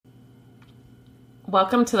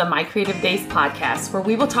Welcome to the My Creative Days podcast, where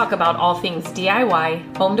we will talk about all things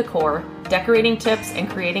DIY, home decor, decorating tips, and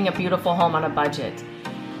creating a beautiful home on a budget.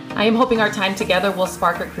 I am hoping our time together will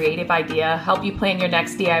spark a creative idea, help you plan your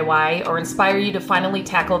next DIY, or inspire you to finally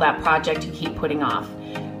tackle that project you keep putting off.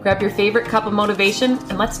 Grab your favorite cup of motivation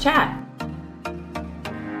and let's chat.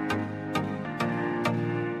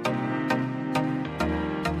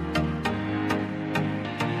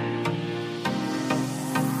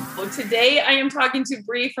 Today, I am talking to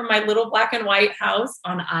Bree from my little black and white house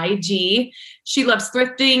on IG. She loves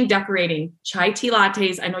thrifting, decorating, chai tea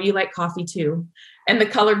lattes. I know you like coffee too, and the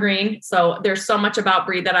color green. So there's so much about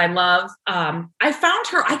Bree that I love. I found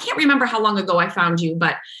her. I can't remember how long ago I found you,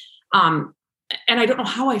 but and I don't know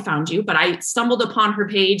how I found you, but I stumbled upon her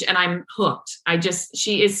page and I'm hooked.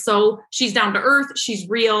 She's down to earth. She's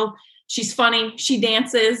real. She's funny. She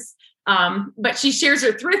dances. But she shares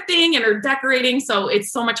her thrifting and her decorating. So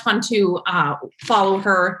it's so much fun to follow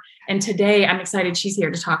her. And today I'm excited she's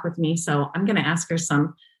here to talk with me. So I'm going to ask her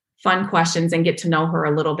some fun questions and get to know her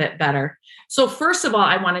a little bit better. So first of all,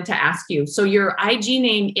 I wanted to ask you, so your IG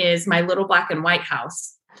name is My Little Black and White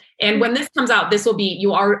House. And when this comes out, this will be,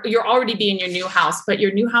 you're already be in your new house, but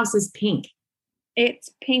your new house is pink. It's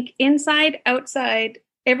pink inside, outside,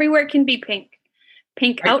 everywhere can be pink.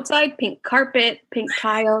 Pink outside, pink carpet, pink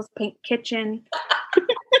tiles, pink kitchen.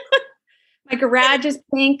 My garage is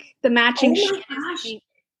pink. The matching sheet is pink.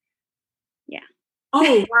 Yeah.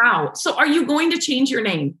 Oh, wow. So are you going to change your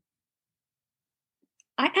name?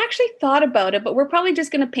 I actually thought about it, but we're probably just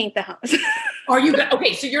going to paint the house. Are you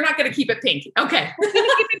okay? So you're not going to keep it pink. Okay. We're going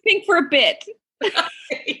to keep it pink for a bit.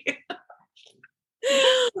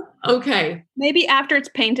 Okay. Maybe after it's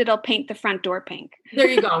painted, I'll paint the front door pink. There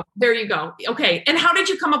you go. There you go. Okay. And how did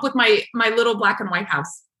you come up with my little black and white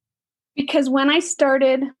house? Because when I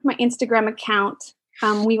started my Instagram account,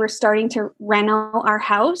 we were starting to reno our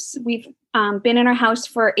house. We've been in our house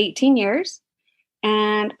for 18 years.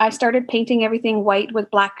 And I started painting everything white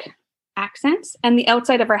with black accents. And the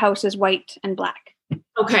outside of our house is white and black.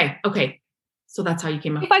 Okay. Okay. So that's how you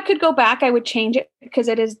came up. If I could go back, I would change it because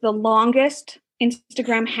it is the longest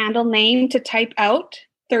Instagram handle name to type out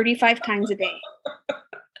 35 times a day.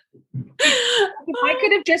 If I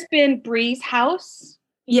could have just been Bree's house.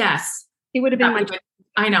 Yes. It would have been much.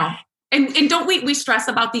 I know. And don't we stress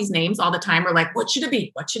about these names all the time? We're like, what should it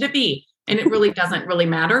be? What should it be? And it really doesn't really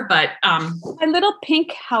matter. But my little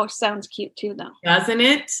pink house sounds cute too, though. Doesn't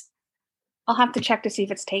it? I'll have to check to see if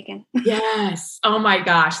it's taken. Yes. Oh my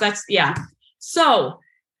gosh. Yeah. So,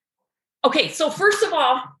 okay. So first of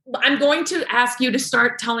all, I'm going to ask you to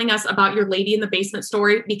start telling us about your lady in the basement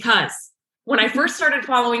story, because when I first started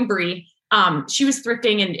following Bree, she was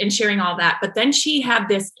thrifting and sharing all that, but then she had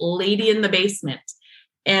this lady in the basement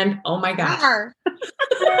and oh my gosh,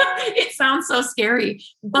 it sounds so scary.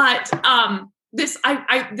 But, this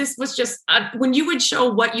was just, when you would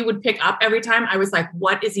show what you would pick up every time, I was like,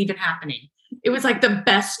 what is even happening? It was like the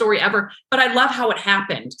best story ever, but I love how it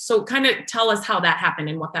happened. So kind of tell us how that happened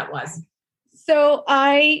and what that was. So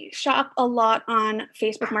I shop a lot on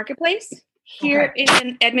Facebook Marketplace. Here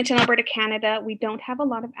in Edmonton, Alberta, Canada, we don't have a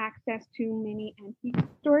lot of access to many antique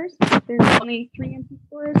stores. There's only 3 antique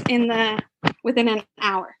stores within an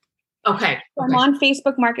hour. Okay. So I'm on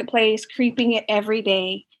Facebook Marketplace, creeping it every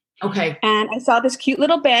day. Okay. And I saw this cute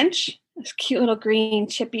little bench, this cute little green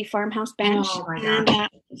chippy farmhouse bench. Oh my and God.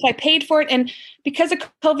 So I paid for it. And because of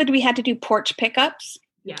COVID, we had to do porch pickups.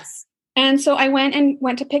 Yes. And so I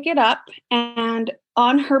went to pick it up. And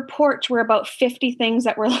on her porch were about 50 things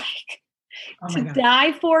that were like to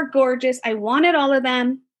die for, gorgeous. I wanted all of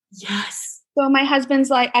them. Yes. So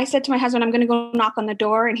I said to my husband, I'm going to go knock on the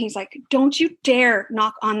door. And he's like, don't you dare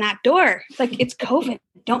knock on that door. Like, it's COVID.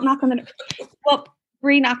 Don't knock on the door. Well,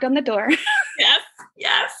 Bree knocked on the door. Yes.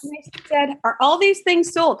 Yes. And I said, are all these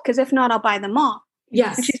things sold? Because if not, I'll buy them all.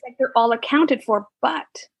 Yes. And she's like, they're all accounted for. But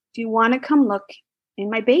do you want to come look in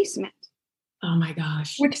my basement? Oh my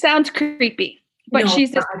gosh. Which sounds creepy. But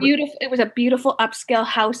she's this beautiful, it was a beautiful upscale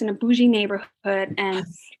house in a bougie neighborhood. And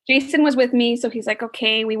Jason was with me. So he's like,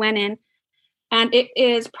 okay, we went in. And it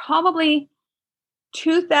is probably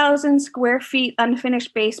 2,000 square feet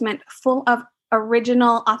unfinished basement full of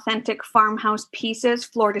original, authentic farmhouse pieces,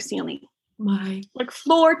 floor to ceiling. Like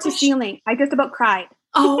floor to ceiling. I just about cried.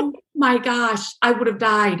 Oh my gosh. I would have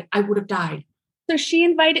died. So she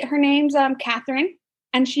invited, her name's Catherine,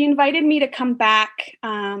 and she invited me to come back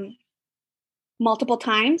multiple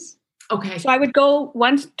times. Okay. So I would go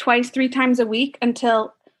once, twice, 3 times a week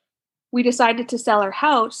until we decided to sell our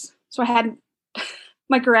house. So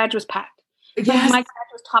my garage was packed. Yes. My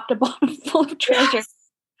garage was top to bottom full of treasure. Yes.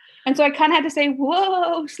 And so I kind of had to say,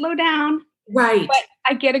 whoa, slow down. Right. But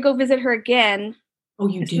I get to go visit her again. Oh,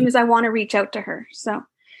 you as do. soon as I want to reach out to her. So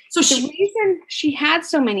the reason she had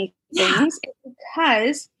so many things is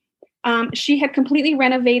because she had completely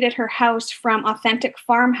renovated her house from authentic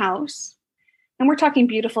farmhouse. And we're talking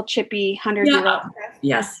beautiful, chippy, 100-year-old.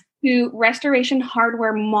 Yes. To restoration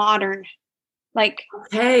hardware modern. Like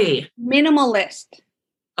minimalist.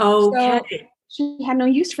 Okay. So she had no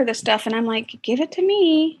use for this stuff. And I'm like, give it to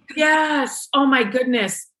me. Yes. Oh my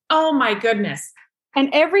goodness. Oh my goodness. And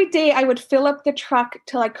every day I would fill up the truck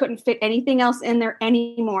till I couldn't fit anything else in there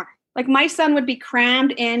anymore. Like my son would be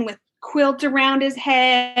crammed in with quilt around his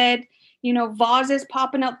head, vases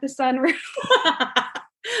popping out the sunroof.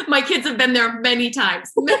 My kids have been there many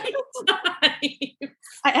times. Many times.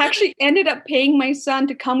 I actually ended up paying my son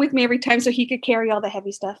to come with me every time so he could carry all the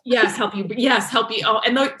heavy stuff. Yes, help you. Yes, help you. Oh,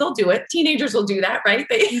 and they'll do it. Teenagers will do that, right?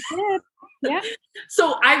 They did. Yeah.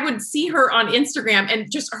 So I would see her on Instagram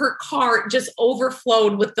and just her car just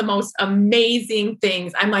overflowed with the most amazing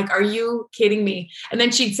things. I'm like, are you kidding me? And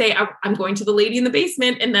then she'd say, I'm going to the lady in the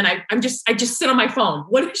basement. And then I just sit on my phone.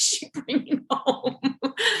 What is she bringing home?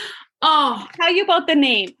 I'll tell you about the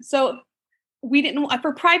name. So we didn't,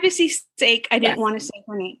 for privacy's sake, I didn't want to say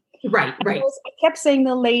her name. Right. I kept saying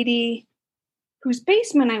the lady whose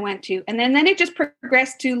basement I went to. And then it just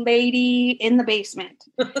progressed to lady in the basement.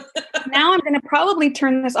 Now I'm going to probably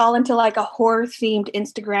turn this all into like a horror themed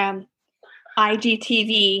Instagram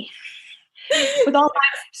IGTV with all my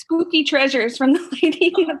spooky treasures from the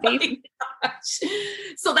lady in the basement.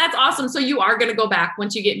 So that's awesome. So you are going to go back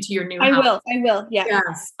once you get into your new house. I will. Yeah.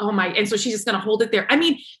 Yes. Oh my. And so she's just going to hold it there. I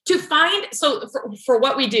mean, for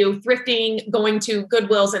what we do, thrifting, going to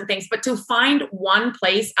Goodwills and things, but to find one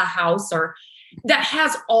place, a house or that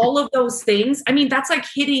has all of those things. I mean, that's like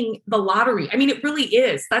hitting the lottery. I mean, it really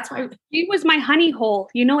is. That's why she was my honey hole.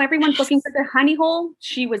 Everyone's looking for their honey hole.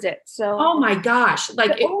 She was it. So, oh my gosh.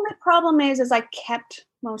 Like the only problem is I kept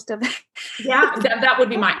most of it. Yeah. That would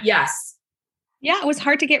be yes. Yeah. It was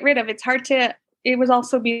hard to get rid of. It was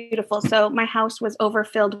also beautiful. So my house was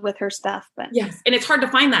overfilled with her stuff, but yes. And it's hard to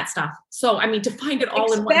find that stuff. So, I mean, to find it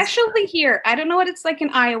all in one. Especially here. I don't know what it's like in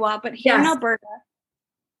Iowa, but here in Alberta,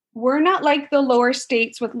 we're not like the lower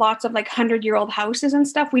states with lots of like 100-year-old houses and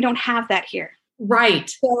stuff. We don't have that here. Right.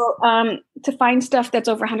 So to find stuff that's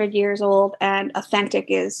over 100 years old and authentic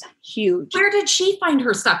is huge. Where did she find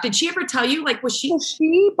her stuff? Did she ever tell you? Like, was she? So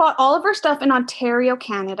she bought all of her stuff in Ontario,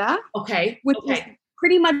 Canada. Okay. Which is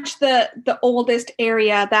pretty much the oldest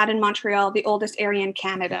area, that in Montreal, the oldest area in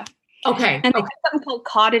Canada. Okay. And they have something called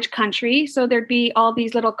cottage country. So there'd be all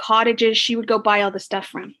these little cottages she would go buy all the stuff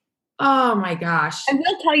from. Oh my gosh. I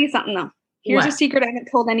will tell you something though. Here's a secret I haven't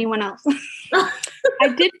told anyone else. I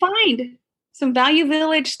did find some Value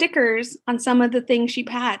Village stickers on some of the things she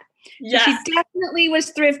had. Yes. So she definitely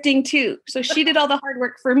was thrifting too. So she did all the hard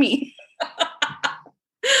work for me.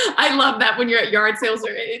 I love that when you're at yard sales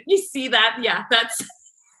or you see that. Yeah, that's.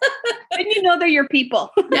 And they're your people.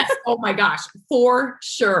 Yes. Oh my gosh. For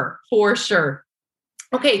sure. For sure.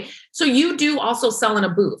 Okay. So you do also sell in a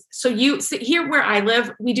booth. So here where I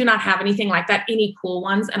live, we do not have anything like that, any cool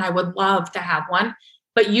ones. And I would love to have one,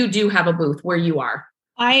 but you do have a booth where you are.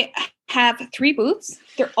 I have 3 booths.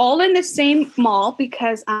 They're all in the same mall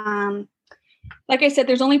because, like I said,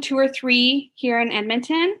 there's only 2 or 3 here in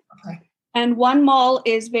Edmonton. Okay. And one mall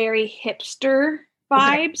is very hipster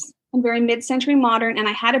vibes and very mid-century modern. And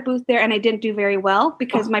I had a booth there and I didn't do very well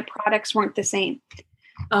because my products weren't the same.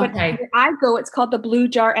 But where I go, it's called the Blue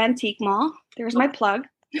Jar Antique Mall. There's my plug.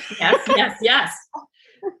 Yes.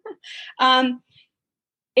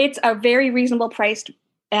 It's a very reasonable priced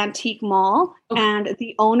antique mall, and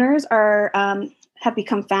the owners are have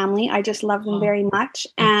become family. I just love them very much.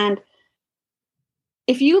 And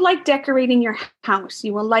if you like decorating your house,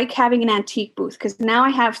 you will like having an antique booth because now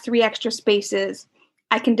I have 3 extra spaces.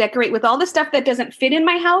 I can decorate with all the stuff that doesn't fit in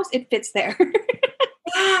my house. It fits there.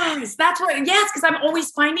 Yes, that's right. Yes, because I'm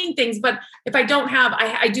always finding things. But if I don't have,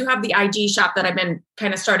 I do have the IG shop that I've been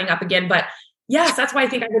kind of starting up again. But yes, that's why I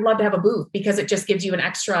think I would love to have a booth because it just gives you an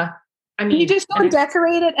extra. I mean, you just go and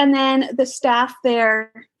decorate it, and then the staff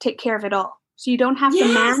there take care of it all. So you don't have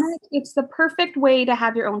to manage. It's the perfect way to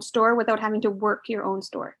have your own store without having to work your own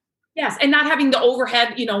store. Yes, and not having the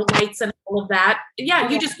overhead, lights and all of that. Yeah,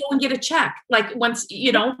 you just go and get a check. Like once,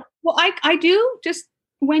 Well, I do just.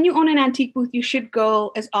 When you own an antique booth, you should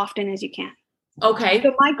go as often as you can. Okay.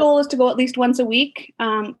 So my goal is to go at least once a week.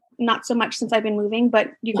 Not so much since I've been moving,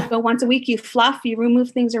 but you go once a week, you fluff, you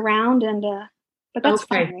remove things around, and but that's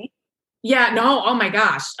fun, right? Yeah, no, oh my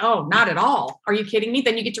gosh. Oh, not at all. Are you kidding me?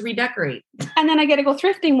 Then you get to redecorate. And then I get to go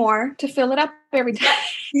thrifting more to fill it up every time.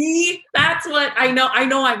 See, that's what I know. I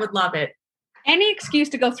know I would love it. Any excuse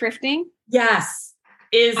to go thrifting. Yes.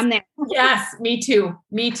 I'm there. Yes, me too.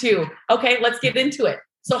 Me too. Okay, let's get into it.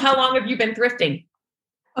 So how long have you been thrifting?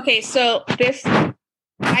 Okay, so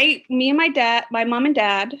me and my dad, my mom and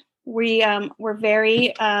dad, we were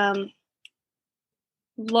very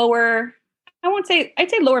lower, I'd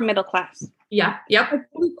say lower middle class. Yeah.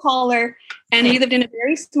 Yep. Blue collar, and we lived in a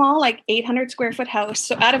very small, like 800 square foot house.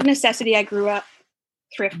 So out of necessity, I grew up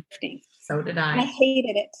thrifting. So did I. And I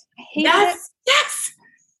hated it. It. Yes.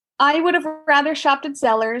 I would have rather shopped at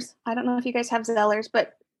Zellers. I don't know if you guys have Zellers,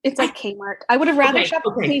 but it's like Kmart. I would have rather shopped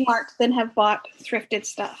at Kmart than have bought thrifted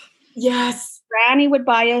stuff. Yes. Granny would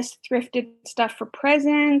buy us thrifted stuff for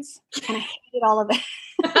presents, and I hated all of that.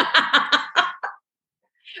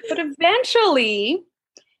 But eventually,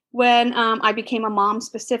 when I became a mom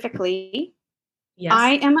specifically, yes.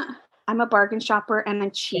 I'm a bargain shopper and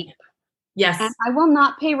I'm cheap. Yes. And I will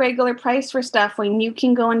not pay regular price for stuff when you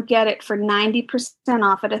can go and get it for 90%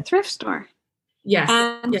 off at a thrift store. Yes.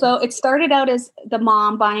 And so it started out as the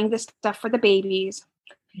mom buying the stuff for the babies.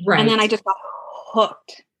 Right. And then I just got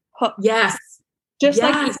hooked. Yes. Just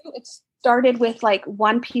like you, it started with like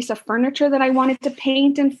one piece of furniture that I wanted to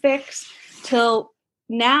paint and fix till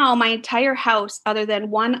now my entire house, other than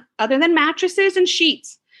mattresses and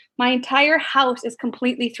sheets, my entire house is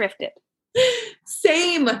completely thrifted.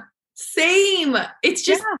 Same. It's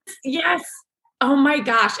just, yes. Oh my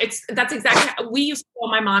gosh. That's exactly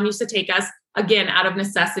my mom used to take us again out of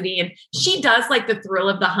necessity, and she does like the thrill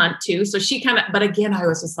of the hunt too. So she but again, I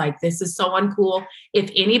was just like, this is so uncool.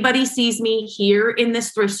 If anybody sees me here in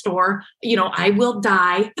this thrift store, I will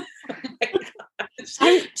die.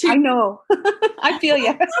 I know. I feel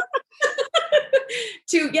you.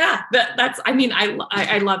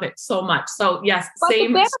 I love it so much. So yes, but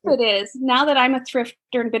same. The benefit is now that I'm a thrifter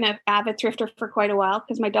and been an avid thrifter for quite a while,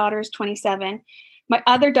 because my daughter is 27. My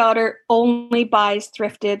other daughter only buys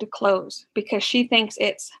thrifted clothes because she thinks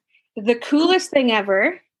it's the coolest thing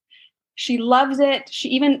ever. She loves it. She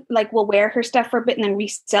even will wear her stuff for a bit and then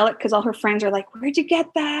resell it because all her friends are like, "Where'd you get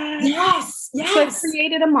that?" Yes. So I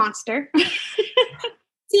created a monster.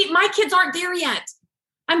 See, my kids aren't there yet.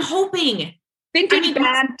 I'm hoping. Vintage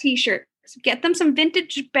band t-shirts. Get them some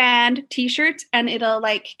vintage band t-shirts and it'll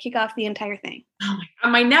kick off the entire thing. Oh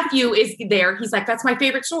my nephew is there. He's like, that's my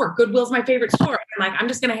favorite store. Goodwill's my favorite store. I'm like, I'm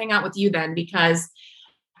just going to hang out with you then, because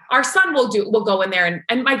our son will go in there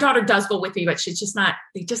and my daughter does go with me, but she's just not,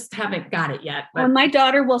 they just haven't got it yet. But my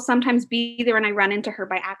daughter will sometimes be there and I run into her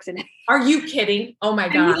by accident. Are you kidding? Oh my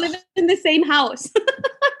gosh. We live in the same house.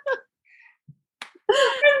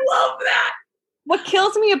 I love that. What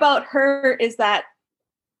kills me about her is that,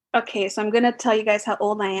 okay, so I'm going to tell you guys how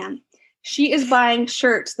old I am. She is buying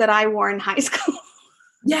shirts that I wore in high school.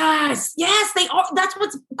 Yes, they are. That's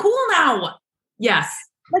what's cool now. Yes.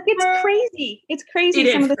 It's crazy. It's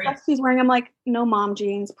crazy. Some of the stuff she's wearing, I'm like, no mom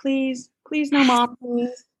jeans, please. Please, no mom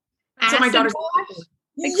jeans. That's what my daughter's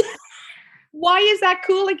why is that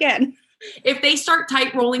cool again? If they start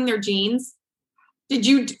tight rolling their jeans, I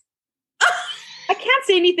can't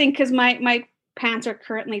say anything because my pants are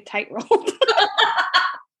currently tight rolled.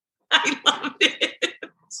 I love it.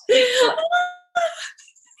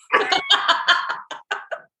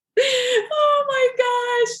 Oh my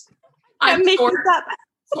gosh. I'm short,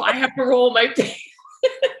 so I have to roll my pants.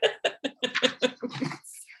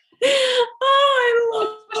 Oh, I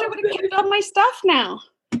love it. I would have kept all my stuff now.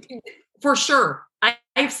 For sure.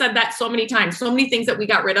 I've said that so many times. So many things that we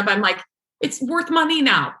got rid of. I'm like, it's worth money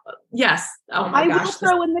now. Yes. Oh my gosh. I will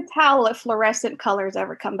throw in the towel if fluorescent colors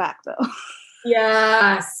ever come back, though.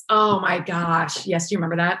 Yes. Oh my gosh. Yes. Do you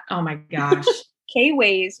remember that? Oh my gosh.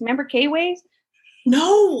 K-Ways. Remember K-Ways?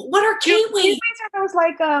 No. What are K-Ways? K-Ways are those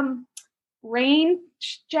rain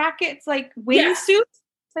jackets, wingsuits.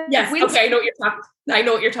 Yes. Okay. I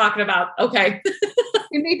know what you're talking about. Okay.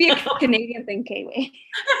 It may be a Canadian thing, K-Way.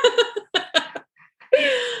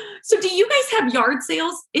 So do you guys have yard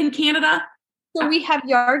sales in Canada? So we have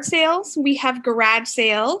yard sales. We have garage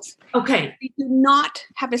sales. Okay. We do not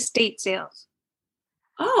have estate sales.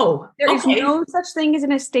 Oh, there is no such thing as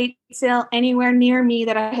an estate sale anywhere near me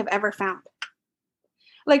that I have ever found.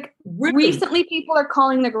 Really? Recently people are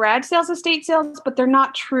calling the garage sales estate sales, but they're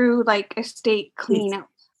not true estate clean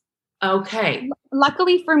outs. Okay.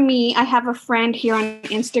 Luckily for me, I have a friend here on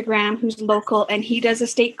Instagram who's local and he does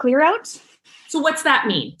estate clear outs. So what's that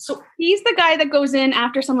mean? So he's the guy that goes in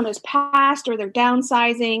after someone has passed or they're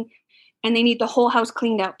downsizing and they need the whole house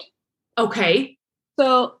cleaned out. Okay.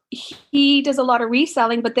 So he does a lot of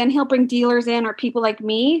reselling, but then he'll bring dealers in or people like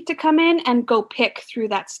me to come in and go pick through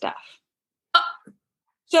that stuff.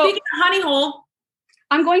 So speaking of honey hole,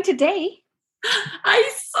 I'm going today. I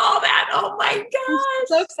saw that. Oh my I'm gosh.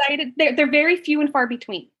 so excited. They're very few and far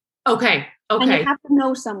between. Okay. And you have to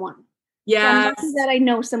know someone. Yes. So I'm lucky that I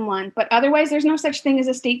know someone, but otherwise there's no such thing as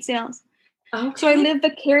estate sales. Okay. So I live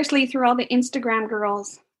vicariously through all the Instagram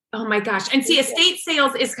girls. Oh my gosh. And see, estate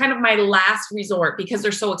sales is kind of my last resort because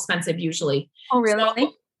they're so expensive usually. Oh, really?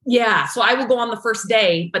 So, yeah. So I will go on the first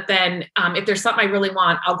day, but then if there's something I really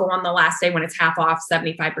want, I'll go on the last day when it's half off,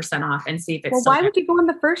 75% off and see if it's why would you go on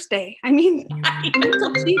the first day? I mean, it's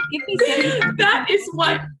so cheap. Give me that is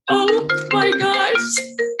what, oh my gosh.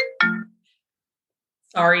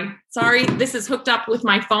 Sorry. This is hooked up with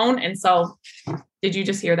my phone. And so did you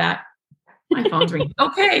just hear that? My phone's ringing.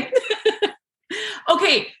 Okay.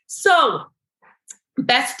 Okay. So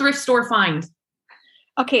best thrift store find.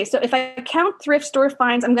 Okay. So if I count thrift store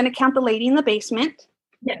finds, I'm going to count the lady in the basement.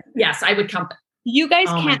 Yes, I would count that. You guys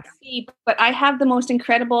can't see, but I have the most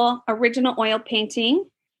incredible original oil painting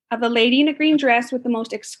of a lady in a green dress with the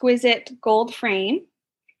most exquisite gold frame.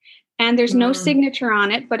 And there's no signature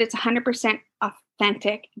on it, but it's 100%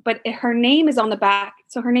 authentic. But her name is on the back.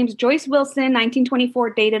 So her name's Joyce Wilson,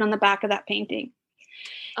 1924, dated on the back of that painting.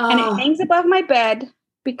 And it hangs above my bed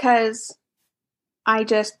because I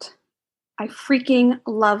freaking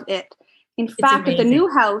love it. In fact, at the new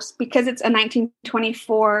house, because it's a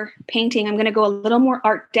 1924 painting, I'm going to go a little more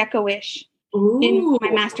Art Deco-ish in my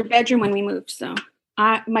master bedroom when we move. So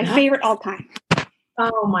my favorite all time.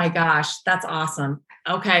 Oh my gosh. That's awesome.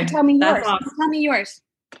 Okay. Tell me yours. Awesome. Tell me yours.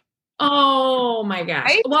 Oh my gosh.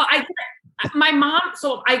 Right? Well, my mom,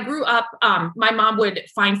 so I grew up, my mom would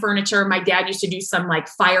find furniture. My dad used to do some like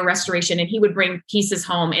fire restoration and he would bring pieces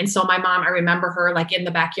home. And so my mom, I remember her like in the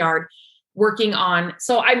backyard working on,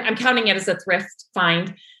 so I'm counting it as a thrift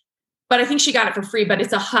find, but I think she got it for free, but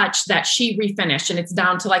it's a hutch that she refinished and it's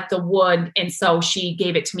down to like the wood. And so she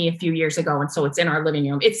gave it to me a few years ago. And so it's in our living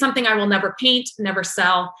room. It's something I will never paint, never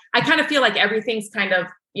sell. I kind of feel like everything's kind of,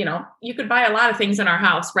 you could buy a lot of things in our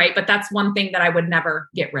house, right? But that's one thing that I would never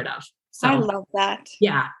get rid of. So I love that.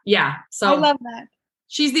 Yeah. So I love that.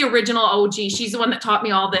 She's the original OG. She's the one that taught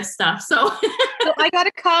me all this stuff. So I got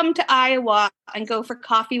to come to Iowa and go for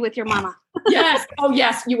coffee with your mama. Yes. Oh,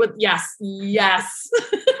 yes, you would. Yes. Teach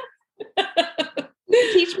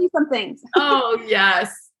me some things. Oh,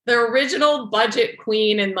 yes. The original budget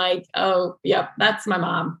queen and like, oh, yep, that's my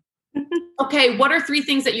mom. Okay. What are 3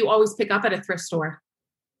 things that you always pick up at a thrift store?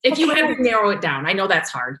 If you had to narrow it down, I know that's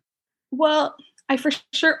hard. Well, I for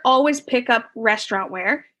sure always pick up restaurant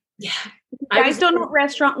wear. Yeah. You guys don't know what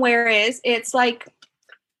restaurant wear is. It's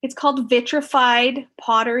called vitrified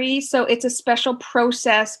pottery. So it's a special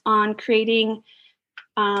process on creating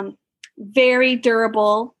very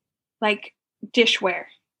durable, like dishware.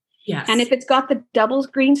 Yes. And if it's got the double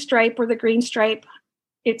green stripe or the green stripe,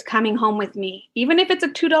 it's coming home with me. Even if it's a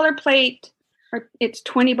 $2 plate or it's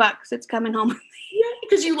 $20, it's coming home with me. Yeah,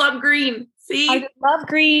 because you love green. See? I love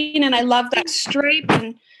green and I love that stripe.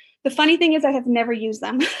 And the funny thing is I have never used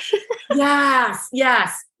them. Yes.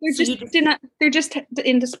 They're just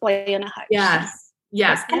in display in a hutch. Yes.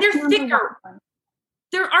 And they're thicker.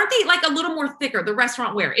 Aren't they like a little more thicker, the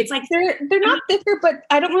restaurant wear? It's like they're not thicker, but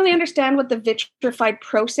I don't really understand what the vitrified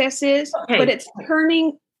process is. Okay. But it's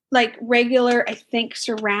turning like regular, I think,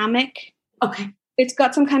 ceramic. Okay. It's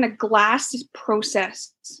got some kind of glass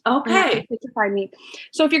process. Okay. Vitrified meat.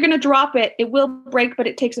 So if you're going to drop it, it will break, but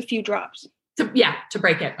it takes a few drops. To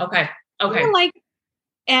break it. Okay. Kind of like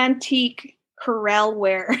antique Corel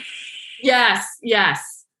ware. Yes.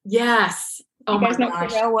 Oh, you guys know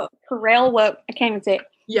Corel? I can't even say it.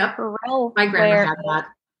 Yep. Corel. My grandma had that.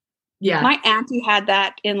 Yeah. My auntie had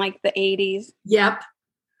that in like the 80s. Yep.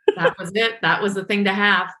 That was it. That was the thing to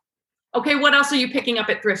have. Okay. What else are you picking up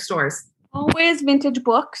at thrift stores? Always vintage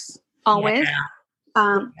books. Always.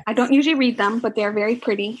 Yeah. I don't usually read them, but they're very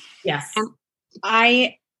pretty. Yes. And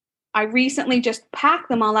I recently just packed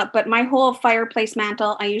them all up, but my whole fireplace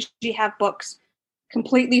mantle, I usually have books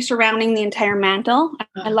completely surrounding the entire mantle.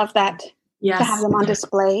 I love that. Yes. To have them on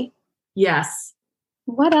display. Yes.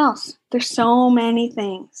 What else? There's so many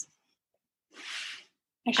things.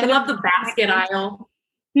 I love the basket aisle.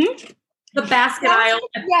 The basket aisle.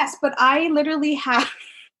 Yes, but I literally have...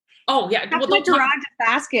 Oh, yeah. That's my garage of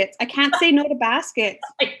baskets. I can't say no to baskets.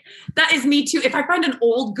 That is me too. If I find an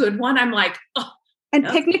old good one, I'm like, oh. And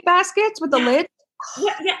picnic baskets with the lid.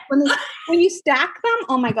 Yeah. When you stack them,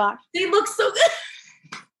 oh my gosh. They look so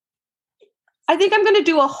good. I think I'm going to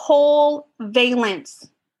do a whole valance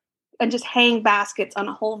and just hang baskets on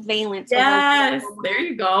a whole valance. Yes. There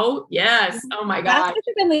you go. Yes. Oh my God. Baskets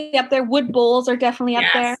are definitely up there. Wood bowls are definitely up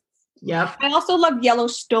there. Yep. I also love yellow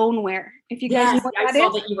stoneware. If you guys know what that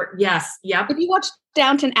is. That you were. Yes. Yep. If you watch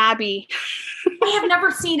Downton Abbey. I have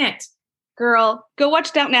never seen it. Girl, go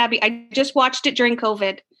watch Downton Abbey. I just watched it during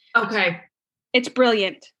COVID. Okay. It's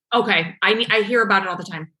brilliant. Okay. I hear about it all the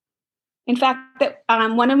time. In fact,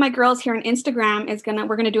 one of my girls here on Instagram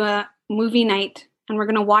we're gonna do a movie night and we're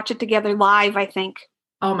gonna watch it together live, I think.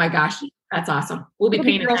 Oh my gosh. That's awesome. We'll be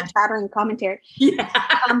paying girls attention. chattering commentary. Yeah.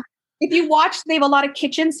 If you watch, they have a lot of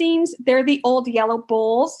kitchen scenes. They're the old yellow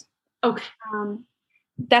bowls. Okay.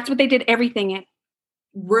 That's what they did everything in.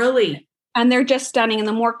 Really? And they're just stunning. And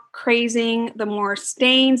the more crazing, the more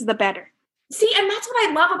stains, the better. See, and that's what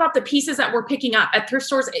I love about the pieces that we're picking up at thrift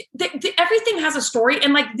stores. Everything has a story.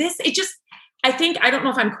 And like this, I don't know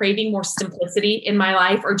if I'm craving more simplicity in my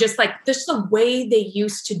life or just like this, the way they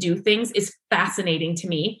used to do things is fascinating to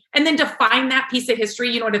me. And then to find that piece of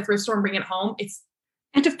history, at a thrift store and bring it home,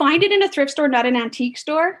 and to find it in a thrift store, not an antique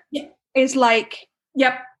store, is like,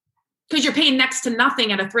 yep. Because you're paying next to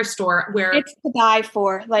nothing at a thrift store where it's to die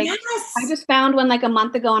for. Like, yes. I just found one like a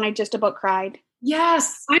month ago and I just about cried.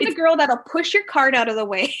 Yes. I'm the girl that'll push your cart out of the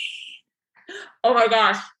way. Oh my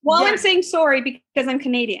gosh. While I'm saying sorry because I'm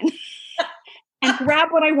Canadian. And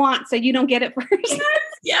grab what I want so you don't get it first.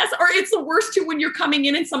 Yes. Or it's the worst too when you're coming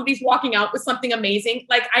in and somebody's walking out with something amazing.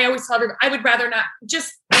 Like I always tell her, I would rather not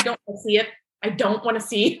I don't want to see it. I don't want to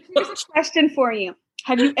see. Here's a question for you.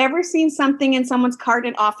 Have you ever seen something in someone's cart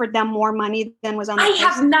and offered them more money than was on the I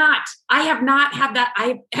have not. I have not had that.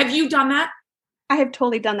 Have you done that? I have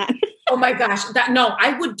totally done that. Oh my gosh. No,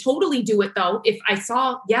 I would totally do it though. If I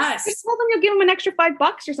saw, yes. Just tell them you'll give them an extra $5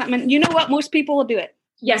 or something. And you know what? Most people will do it.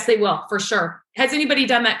 Yes, they will for sure. Has anybody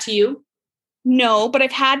done that to you? No, but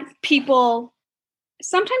I've had people,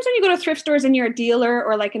 sometimes when you go to thrift stores and you're a dealer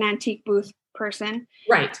or like an antique booth person.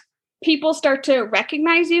 Right. People start to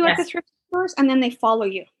recognize you at the thrift stores and then they follow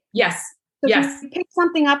you. Yes. So yes. If you pick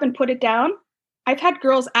something up and put it down. I've had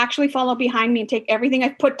girls actually follow behind me and take everything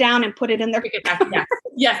I've put down and put it in their yes.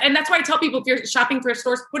 Yes. And that's why I tell people if you're shopping thrift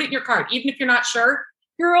stores, put it in your cart, even if you're not sure.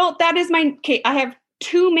 Girl, that is I have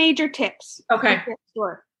 2 major tips. Okay.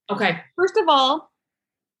 Store. Okay. First of all,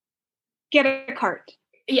 get a cart.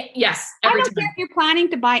 Yes. I don't care if you're planning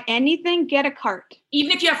to buy anything, get a cart.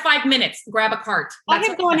 Even if you have 5 minutes, grab a cart. I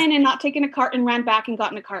have gone in and not taken a cart and ran back and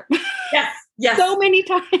gotten a cart. Yes. Yes. So many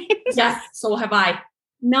times. Yes. So have I.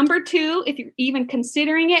 Number 2, if you're even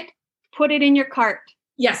considering it, put it in your cart.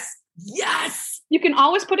 Yes. Yes. You can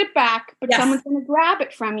always put it back, but someone's going to grab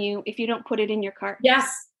it from you if you don't put it in your cart.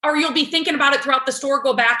 Yes. Or you'll be thinking about it throughout the store,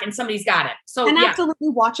 go back and somebody's got it. So absolutely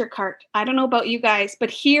watch your cart. I don't know about you guys,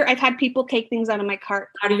 but here I've had people take things out of my cart.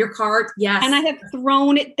 Out of your cart? Yes. And I have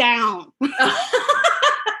thrown it down.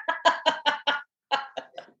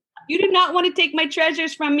 You do not want to take my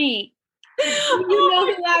treasures from me. You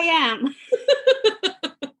know who I am.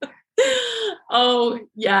 Oh,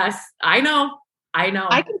 yes. I know. I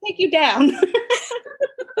can take you down.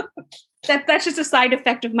 That's just a side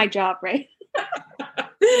effect of my job, right?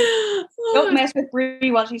 Don't mess with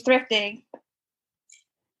Bree while she's thrifting.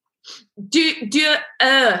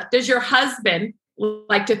 Does your husband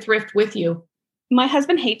like to thrift with you? My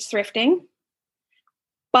husband hates thrifting,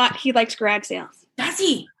 but he likes garage sales. Does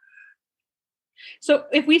he? So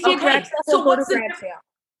if we see a garage sale, we'll go to garage sale.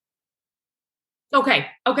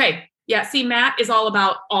 Okay. Yeah. See, Matt is all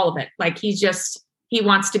about all of it. Like he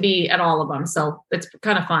wants to be at all of them. So it's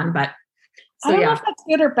kind of fun, but I don't know if that's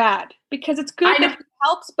good or bad because it's good that he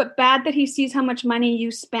helps, but bad that he sees how much money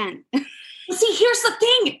you spend. See, here's the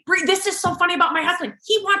thing. Bree, this is so funny about my husband.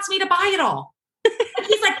 He wants me to buy it all.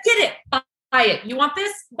 He's like, get it, buy it. You want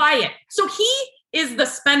this? Buy it. So he is the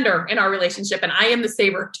spender in our relationship and I am the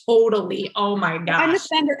saver. Totally. Oh my gosh. I'm the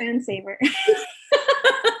spender and saver.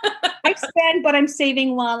 I spend, but I'm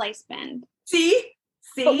saving while I spend. See?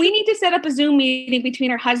 But we need to set up a Zoom meeting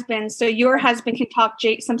between our husbands so your husband can talk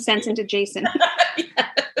some sense into Jason.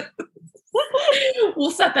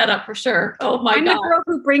 We'll set that up for sure. Oh my God. I'm the girl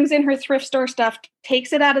who brings in her thrift store stuff,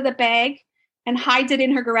 takes it out of the bag and hides it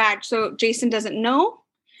in her garage so Jason doesn't know.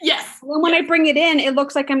 Yes. When I bring it in, it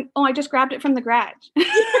looks like I just grabbed it from the garage.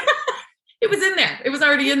 It was in there. It was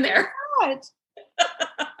already in there.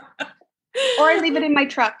 Or I leave it in my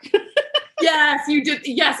truck. Yes, you did.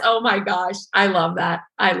 Yes. Oh my gosh. I love that.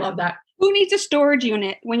 Who needs a storage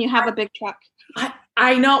unit when you have a big truck?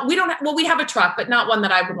 I know we don't. We have a truck, but not one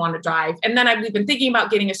that I would want to drive. And then we've been thinking about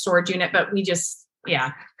getting a storage unit, but we just,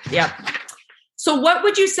 yeah. So what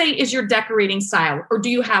would you say is your decorating style or do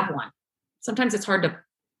you have one? Sometimes it's hard to.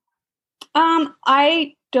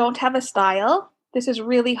 I don't have a style. This is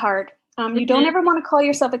really hard. You don't ever want to call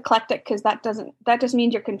yourself eclectic because that just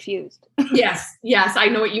means you're confused. Yes. I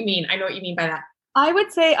know what you mean. I know what you mean by that. I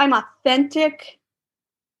would say I'm authentic,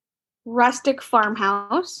 rustic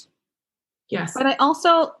farmhouse. Yes. But I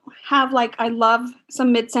also, have like, I love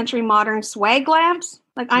some mid-century modern swag lamps.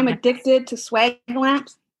 Like I'm addicted to swag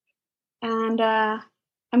lamps. And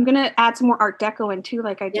I'm going to add some more Art Deco in too.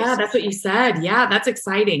 Like I just Yeah, that's what you said. Yeah, that's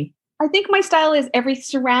exciting. I think my style is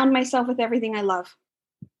surround myself with everything I love.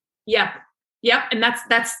 Yep. Yep. And that's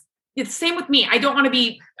it's the same with me. I don't want to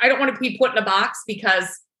be put in a box because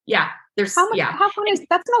there's how fun is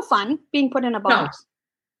that's no fun being put in a box.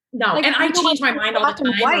 No. Like, and I change my mind all the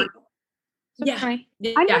time. White.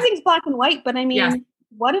 I know things black and white, but I mean,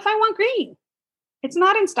 what if I want green? It's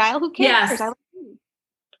not in style. Who cares? Yes. I like green.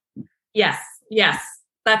 Yes.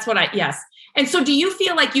 That's what and so do you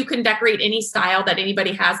feel like you can decorate any style that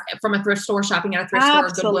anybody has from a thrift store, shopping at a thrift store,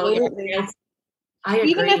 Goodwill? I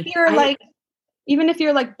agree. Even if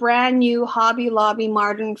you're like brand new Hobby Lobby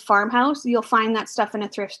modern farmhouse, you'll find that stuff in a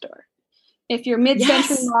thrift store. If you're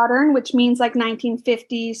mid-century modern, which means like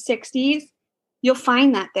 1950s, 60s, you'll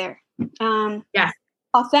find that there.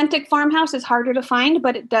 Authentic farmhouse is harder to find,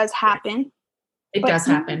 but it does happen. It does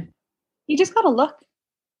happen. You just got to look.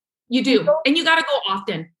 You do. And you got to go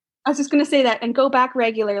often. I was just going to say that, and go back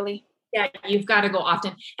regularly. Yeah, you've got to go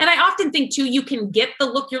often. And I often think too, you can get the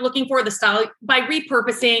look you're looking for, the style, by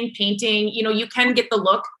repurposing, painting, you can get the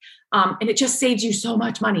look. And it just saves you so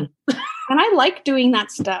much money. And I like doing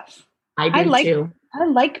that stuff. I do too. I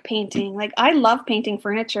like painting. Like I love painting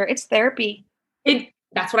furniture. It's therapy.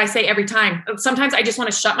 That's what I say every time. Sometimes I just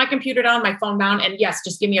want to shut my computer down, my phone down, and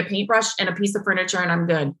just give me a paintbrush and a piece of furniture and I'm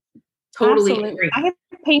good. Totally agree. I have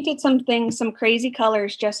painted some crazy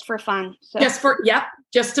colors just for fun. So. Just for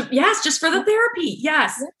the therapy.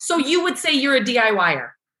 Yes. Yep. So you would say you're a DIYer?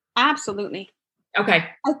 Absolutely. Okay.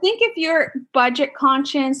 I think if you're budget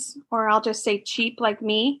conscious, or I'll just say cheap like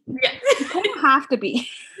me, you kind of have to be.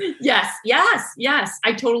 Yes.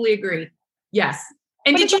 I totally agree. Yes.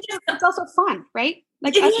 And it's also fun, right?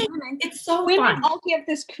 Like women, it's so women fun. all have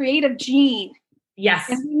this creative gene. Yes.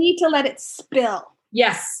 And we need to let it spill.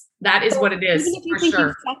 Yes. That is what it is. Even if you think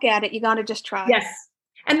you suck at it, you got to just try. Yes.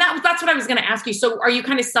 And that's what I was going to ask you. So are you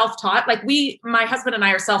kind of self-taught? Like my husband and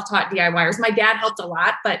I are self-taught DIYers. My dad helped a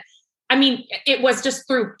lot, but I mean, it was just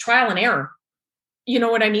through trial and error. You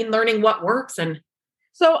know what I mean? Learning what works. And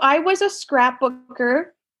so I was a scrapbooker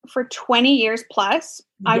for 20 years plus.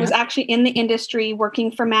 I was actually in the industry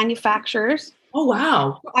working for manufacturers. Oh,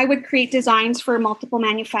 wow. I would create designs for multiple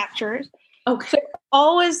manufacturers. Okay. So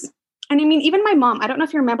always, and I mean, even my mom, I don't know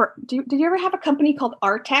if you remember, did you ever have a company called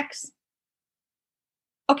Artex?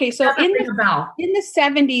 Okay, so in the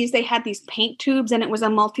 70s, they had these paint tubes and it was a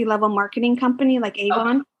multi-level marketing company like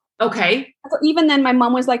Avon. Okay. So even then, my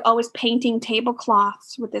mom was like always painting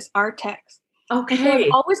tablecloths with this Artex. Okay. So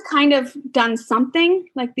I've always kind of done something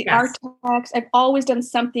like the Artex. I've always done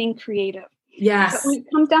something creative. Yes. But when it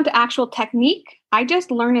comes down to actual technique, I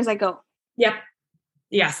just learn as I go. Yep.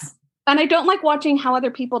 Yes. And I don't like watching how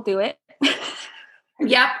other people do it.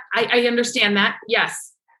 Yep. I understand that.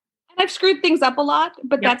 Yes. And I've screwed things up a lot,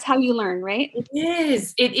 but that's how you learn, right?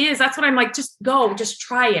 It is. That's what I'm like. Just go, just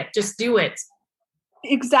try it. Just do it.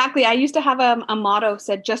 Exactly. I used to have a motto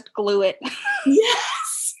said, just glue it.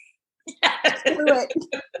 Yes. Just glue it.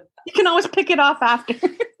 You can always pick it off after.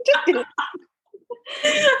 Just do it.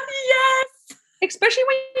 Yes. Especially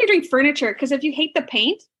when you're doing furniture, because if you hate the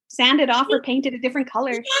paint, sand it off or paint it a different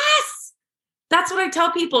color. Yes. That's what I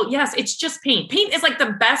tell people. Yes, it's just paint. Paint is like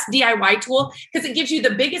the best DIY tool because it gives you the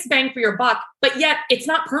biggest bang for your buck, but yet it's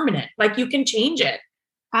not permanent. Like you can change it.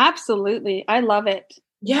 Absolutely. I love it.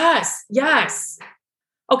 Yes.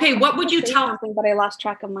 Okay, what would you tell? But I lost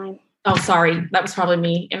track of mine. Oh, sorry. That was probably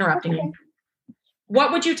me interrupting you.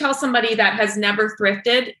 What would you tell somebody that has never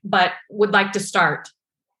thrifted but would like to start?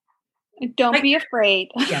 Don't be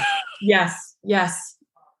afraid. Yes.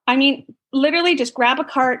 I mean, literally just grab a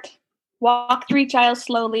cart, walk 3 aisles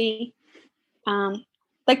slowly.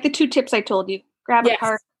 Like the 2 tips I told you. Grab a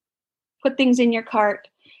cart, put things in your cart.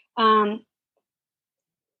 I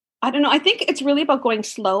don't know. I think it's really about going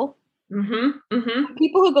slow. Mm-hmm.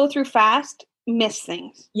 People who go through fast miss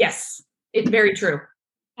things. Yes, it's very true.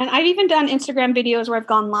 And I've even done Instagram videos where I've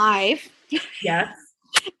gone live. Yes.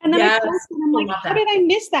 And then I post and I'm like, how did I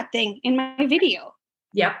miss that thing in my video?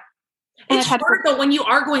 Yep. It's hard though when you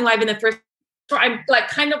are going live in the thrift store. I'm like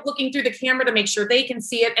kind of looking through the camera to make sure they can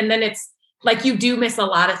see it. And then it's like you do miss a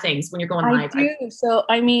lot of things when you're going live. I do. So,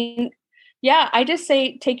 I mean, I just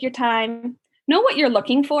say take your time. Know what you're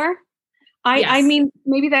looking for. I mean,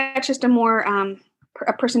 maybe that's just a more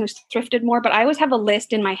a person who's thrifted more, but I always have a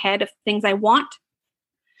list in my head of things I want.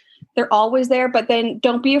 They're always there, but then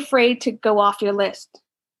don't be afraid to go off your list.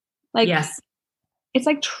 Like, it's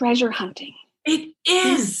like treasure hunting. It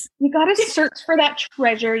is. You got to search for that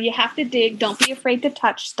treasure. You have to dig. Don't be afraid to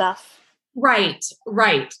touch stuff. Right.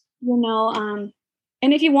 And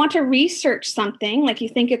if you want to research something, like you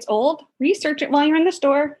think it's old, research it while you're in the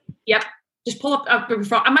store. Yep. Just pull up your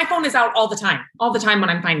phone. My phone is out all the time when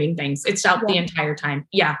I'm finding things. It's out the entire time.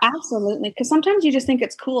 Yeah, absolutely. Because sometimes you just think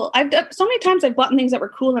it's cool. So many times I've bought things that were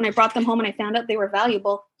cool and I brought them home and I found out they were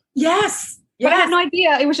valuable. Yes. But I had no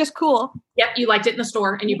idea. It was just cool. Yep. You liked it in the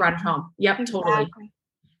store and you brought it home. Yep. Exactly. Totally.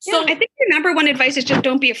 So I think your number one advice is just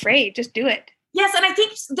don't be afraid. Just do it. Yes. And I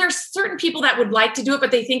think there's certain people that would like to do it,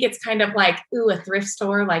 but they think it's kind of like, ooh, a thrift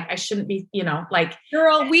store. Like I shouldn't be, like.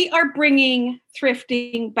 Girl, we are bringing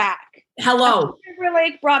thrifting back. Hello. We're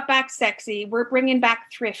like brought back sexy. We're bringing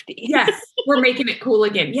back thrifty. Yes. We're making it cool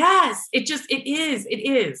again. Yes. It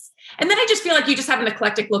is. And then I just feel like you just have an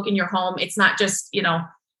eclectic look in your home. It's not just,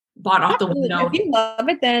 bought off the window. If you love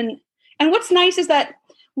it, then, and what's nice is that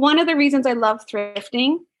one of the reasons I love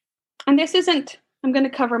thrifting, and this isn't, I'm going to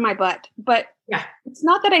cover my butt, but it's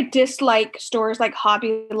not that I dislike stores like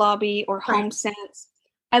Hobby Lobby or Home Sense.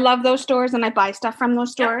 I love those stores and I buy stuff from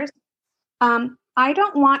those stores. I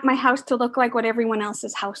don't want my house to look like what everyone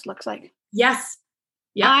else's house looks like. Yes.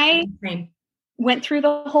 Yeah. I went through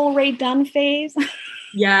the whole Ray Dunn phase.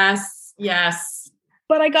 Yes.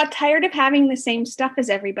 But I got tired of having the same stuff as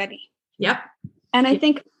everybody. Yep. And I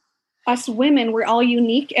think us women, we're all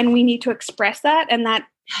unique and we need to express that. And that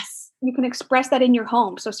you can express that in your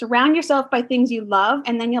home. So surround yourself by things you love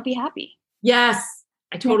and then you'll be happy. Yes.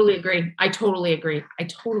 I totally agree.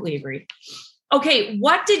 Okay.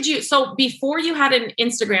 So before you had an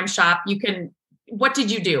Instagram shop, what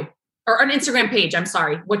did you do? Or an Instagram page, I'm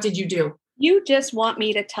sorry. What did you do? You just want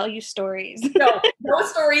me to tell you stories. No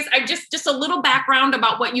stories. I just a little background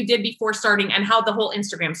about what you did before starting and how the whole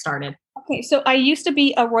Instagram started. Okay. So I used to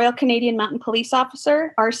be a Royal Canadian Mountain Police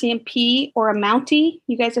officer, RCMP, or a Mountie.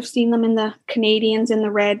 You guys have seen them in the Canadians in the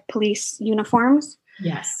red police uniforms.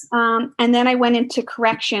 Yes. And then I went into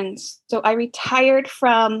corrections. So I retired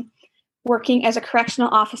from working as a correctional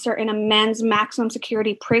officer in a men's maximum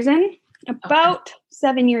security prison about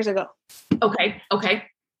 7 years ago. Okay.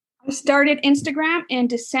 I started Instagram in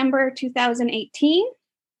December 2018.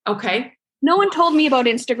 Okay. No one told me about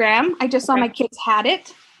Instagram. I just saw my kids had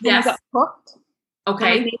it. Yes. I got hooked.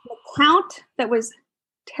 Okay. I made an account that was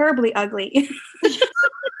terribly ugly.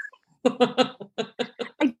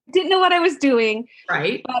 I didn't know what I was doing.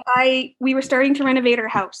 Right. But we were starting to renovate our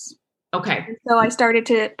house. Okay. And so I started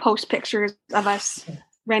to post pictures of us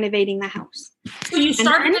renovating the house. So you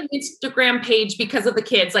started an Instagram page because of the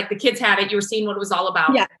kids, like the kids had it, you were seeing what it was all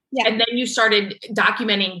about. Yeah. And then you started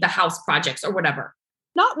documenting the house projects or whatever.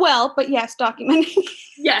 Not well, but yes, documenting.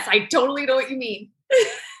 Yes, I totally know what you mean.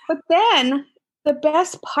 But then the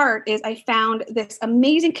best part is I found this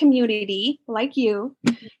amazing community like you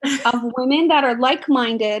of women that are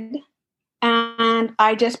like-minded, and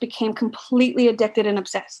I just became completely addicted and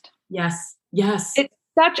obsessed. Yes. It's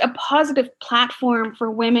such a positive platform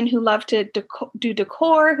for women who love to do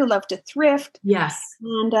decor, who love to thrift. Yes.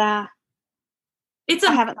 And I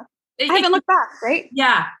haven't looked back, right?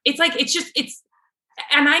 Yeah.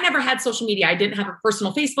 And I never had social media. I didn't have a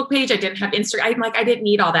personal Facebook page. I didn't have Instagram. I didn't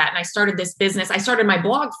need all that. And I started this business. I started my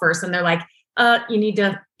blog first and they're like, you need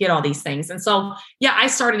to get all these things. And so, I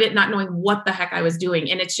started it not knowing what the heck I was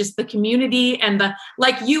doing. And it's just the community and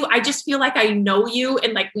I just feel like I know you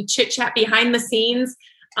and like we chit chat behind the scenes.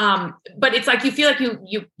 But it's like, you feel like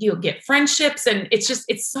you'll get friendships and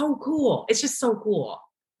it's so cool. It's just so cool.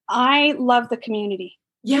 I love the community.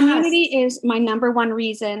 Yes. Community is my number one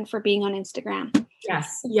reason for being on Instagram.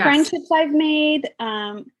 Yes. The friendships I've made,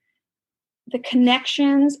 the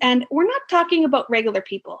connections, and we're not talking about regular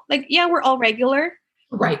people. Like, we're all regular.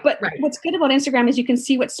 Right. But what's good about Instagram is you can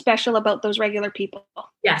see what's special about those regular people.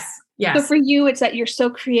 Yes. So for you, it's that you're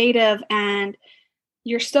so creative and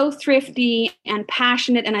you're so thrifty and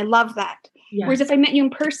passionate. And I love that. Yes. Whereas if I met you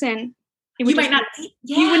in person, you would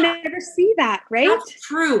never see that, right? That's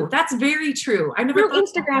true. That's very true. I never through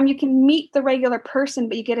Instagram, you can meet the regular person,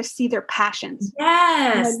 but you get to see their passions.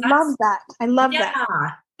 Yes. And I love that. I love that.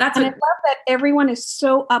 I love that everyone is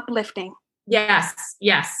so uplifting. Yes.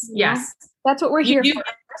 That's what we're here for.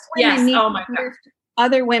 Yes. Oh my God.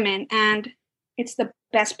 Other women. And it's the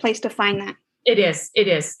best place to find that. It is.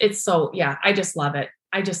 It's so, I just love it.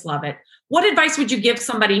 What advice would you give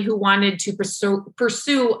somebody who wanted to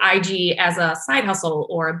pursue IG as a side hustle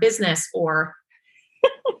or a business or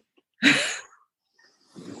I'm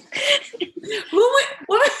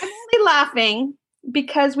only laughing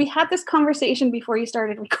because we had this conversation before you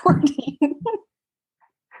started recording.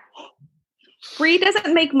 Bree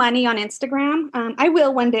doesn't make money on Instagram. I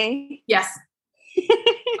will one day. Yes.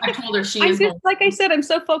 I told her she I'm is. just, like I said, I'm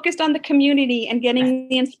so focused on the community and getting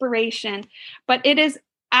the inspiration, but it is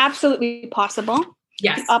absolutely possible.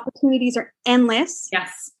 Yes. The opportunities are endless.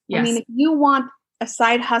 Yes. I mean, if you want a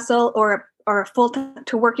side hustle or a full-time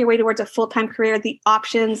to work your way towards a full-time career, the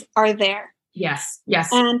options are there. Yes. Yes.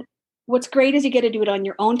 And what's great is you get to do it on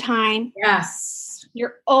your own time. Yes.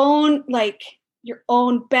 Your own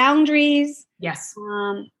boundaries. Yes.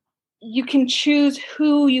 You can choose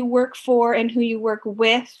who you work for and who you work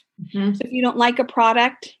with. Mm-hmm. So if you don't like a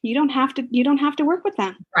product, you don't have to work with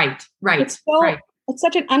them. Right. It's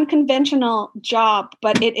such an unconventional job,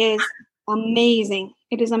 but it is amazing.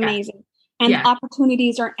 It is amazing. Yes. And the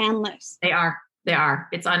opportunities are endless. They are.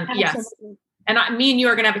 It's yes. And me and you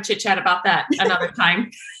are going to have a chit chat about that another time.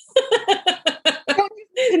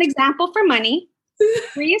 An example for money.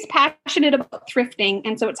 Bree is passionate about thrifting.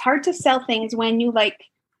 And so it's hard to sell things when you like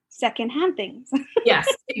secondhand things. Yes,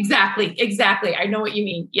 exactly. I know what you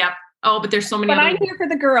mean. Yep. Oh, but there's so many. But I'm here for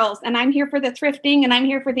the girls, and I'm here for the thrifting, and I'm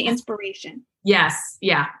here for the inspiration. Yes.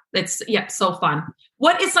 Yeah. It's so fun.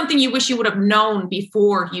 What is something you wish you would have known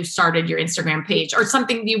before you started your Instagram page, or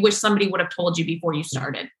something you wish somebody would have told you before you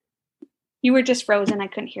started? You were just frozen. I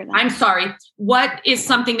couldn't hear that. I'm sorry. What is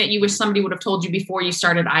something that you wish somebody would have told you before you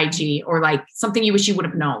started IG, or like something you wish you would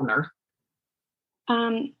have known? Or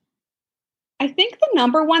I think the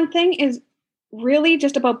number one thing is really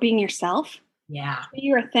just about being yourself. Yeah. Be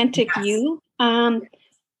your authentic you.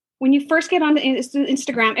 When you first get on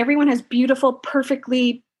Instagram, everyone has beautiful,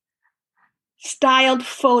 perfectly styled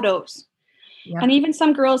photos. Yep. And even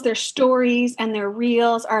some girls, their stories and their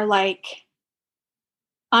reels are like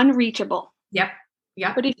unreachable. Yep.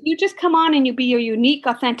 But if you just come on and you be your unique,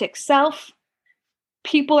 authentic self,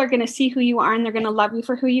 people are going to see who you are and they're going to love you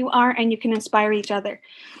for who you are, and you can inspire each other.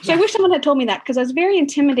 So I wish someone had told me that, because I was very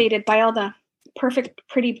intimidated by all the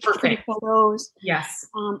pretty photos. Yes.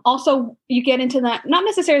 Also, you get into that, not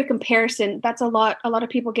necessarily comparison. That's a lot of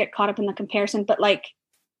people get caught up in the comparison, but like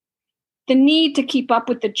the need to keep up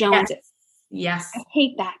with the Joneses. Yes. I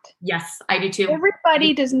hate that. Yes, I do too.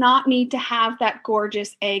 Everybody does not need to have that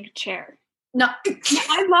gorgeous egg chair. No.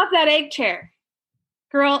 I love that egg chair.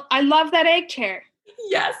 Girl, I love that egg chair.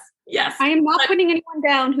 Yes. I am not putting anyone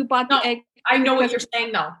down who bought the egg. I know what you're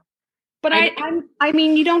saying though. But I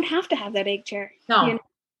mean, you don't have to have that egg chair. No. You know?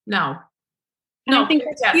 No. And I think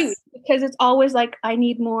that's huge, because it's always like, I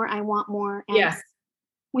need more, I want more. And yes.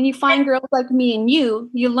 When you find girls like me and you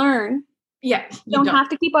learn. Yeah. You don't have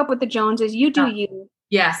to keep up with the Joneses. You do you.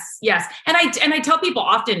 Yes. And I tell people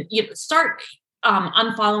often, start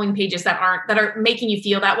unfollowing pages that are making you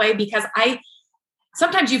feel that way, because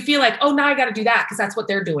sometimes you feel like, oh, now I got to do that because that's what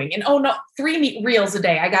they're doing. And oh no, 3 reels a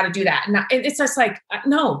day, I got to do that. And it's just like,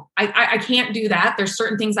 no, I can't do that. There's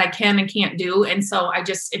certain things I can and can't do. And so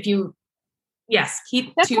that's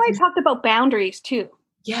why I talked about boundaries too.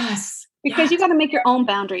 Yes. Because you got to make your own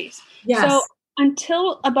boundaries. Yes. So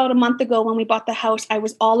until about a month ago when we bought the house, I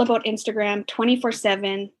was all about Instagram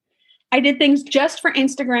 24/7. I did things just for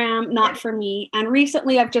Instagram, not for me. And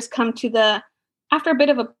recently I've just after a bit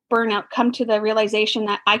of a burnout, come to the realization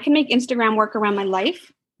that I can make Instagram work around my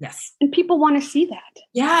life. Yes. And people want to see that.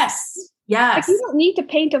 Yes. Like, you don't need to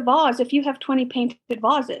paint a vase if you have 20 painted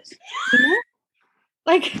vases. You know?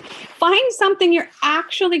 Like, find something you're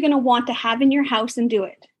actually going to want to have in your house and do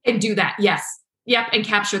it. And do that. Yes. Yep. And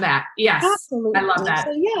capture that. Yes. Absolutely. I love that.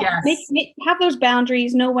 So have those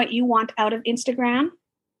boundaries, know what you want out of Instagram.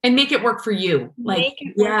 And make it work for you. Like,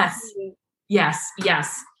 yes. For you. Yes.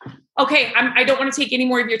 Okay. I don't want to take any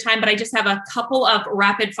more of your time, but I just have a couple of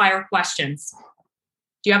rapid fire questions.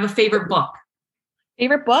 Do you have a favorite book?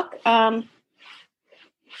 Favorite book? I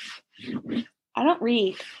don't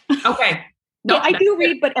read. Okay. No, I do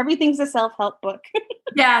read, but everything's a self-help book.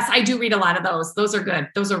 Yes, I do read a lot of those. Those are good.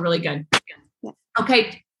 Those are really good. Yeah.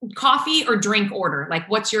 Okay. Coffee or drink order? Like,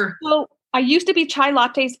 what's your... So I used to be chai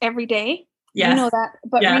lattes every day. Yes. You know that.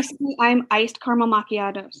 But recently I'm iced caramel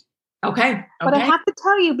macchiatos. Okay. But I have to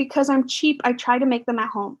tell you, because I'm cheap, I try to make them at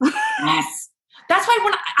home. Yes. That's why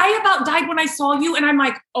when I about died when I saw you, and I'm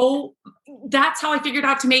like, oh, that's how I figured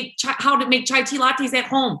out how to make chai tea lattes at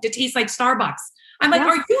home to taste like Starbucks. I'm like,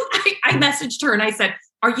 are you, I messaged her and I said,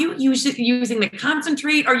 are you using the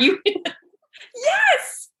concentrate? Are you?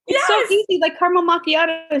 Yes. It's so easy. Like caramel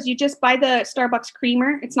macchiatos, you just buy the Starbucks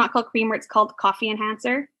creamer. It's not called creamer. It's called coffee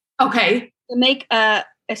enhancer. Okay. To make a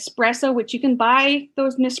espresso, which you can buy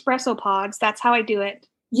those Nespresso pods. That's how I do it.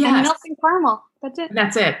 Yes. And milk and caramel. That's it.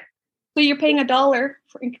 That's it. So you're paying $1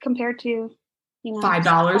 compared to,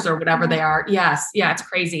 $5 or whatever they are. Yes. Yeah. It's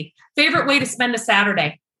crazy. Favorite way to spend a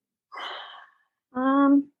Saturday?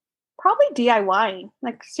 Probably DIYing.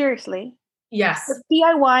 Like, seriously. Yes. But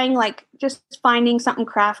DIYing, like just finding something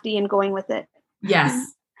crafty and going with it.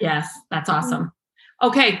 Yes. Yes. That's awesome.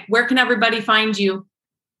 Okay. Where can everybody find you?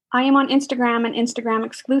 I am on Instagram and Instagram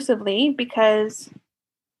exclusively because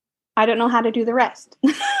I don't know how to do the rest.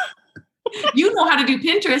 You know how to do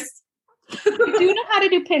Pinterest. I do know how to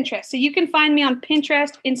do Pinterest. So you can find me on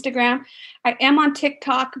Pinterest, Instagram. I am on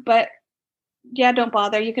TikTok, but yeah, don't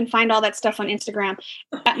bother. You can find all that stuff on Instagram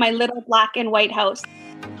at my little black and white house.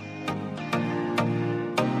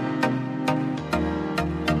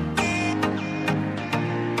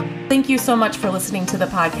 Thank you so much for listening to the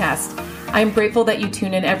podcast. I'm grateful that you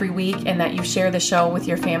tune in every week and that you share the show with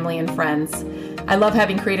your family and friends. I love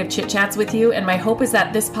having creative chit chats with you, and my hope is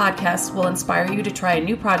that this podcast will inspire you to try a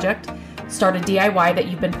new project, start a DIY that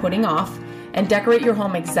you've been putting off, and decorate your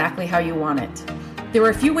home exactly how you want it. There are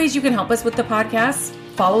a few ways you can help us with the podcast.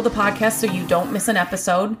 Follow the podcast so you don't miss an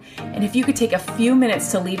episode. And if you could take a few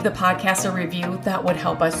minutes to leave the podcast a review, that would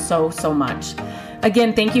help us so much.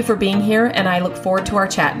 Again, thank you for being here, and I look forward to our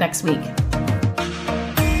chat next week.